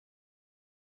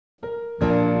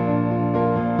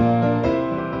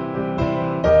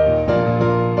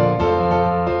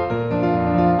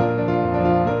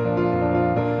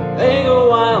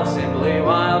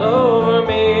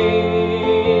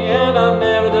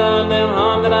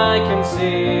that I can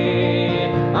see.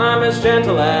 I'm as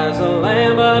gentle as a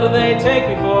lamb, but they take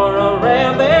me for a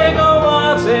ram. They go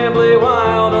wild, simply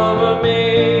wild over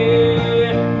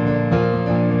me.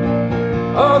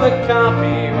 Oh, the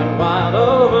copy went wild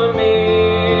over me,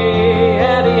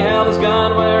 and he held his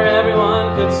gun where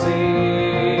everyone could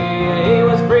see. He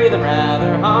was breathing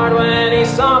rather hard when he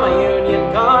saw my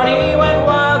Union card. He went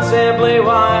wild, simply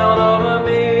wild over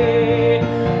me.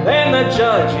 Then the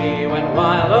judge, he went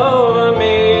wild over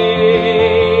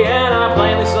me, and I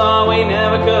plainly saw we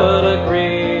never could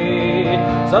agree.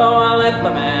 So I let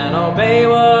the man obey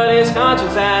what his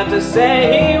conscience had to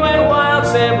say. He went wild,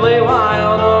 simply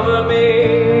wild over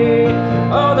me.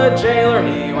 Oh, the jailer,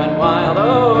 he went wild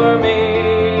over me,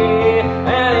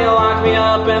 and he locked me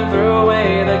up and threw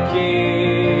away the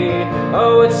key.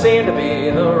 Oh, it seemed to be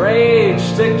the rage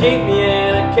to keep me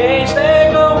in a cage. They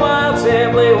go wild,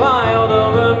 simply wild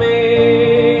over me.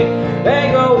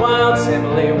 They go wild,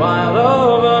 simply wild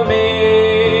over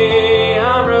me.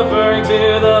 I'm referring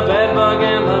to the bedbug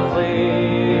and the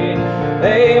flea.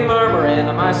 They murmur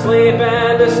in my sleep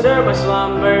and disturb my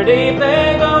slumber deep.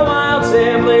 They go wild,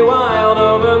 simply wild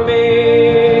over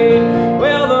me.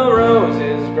 Will the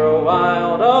roses grow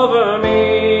wild over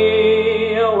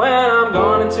me when I'm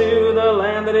gone into the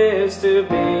land that is to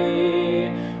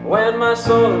be? When my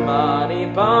soul and body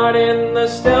part in the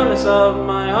stillness of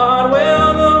my heart, will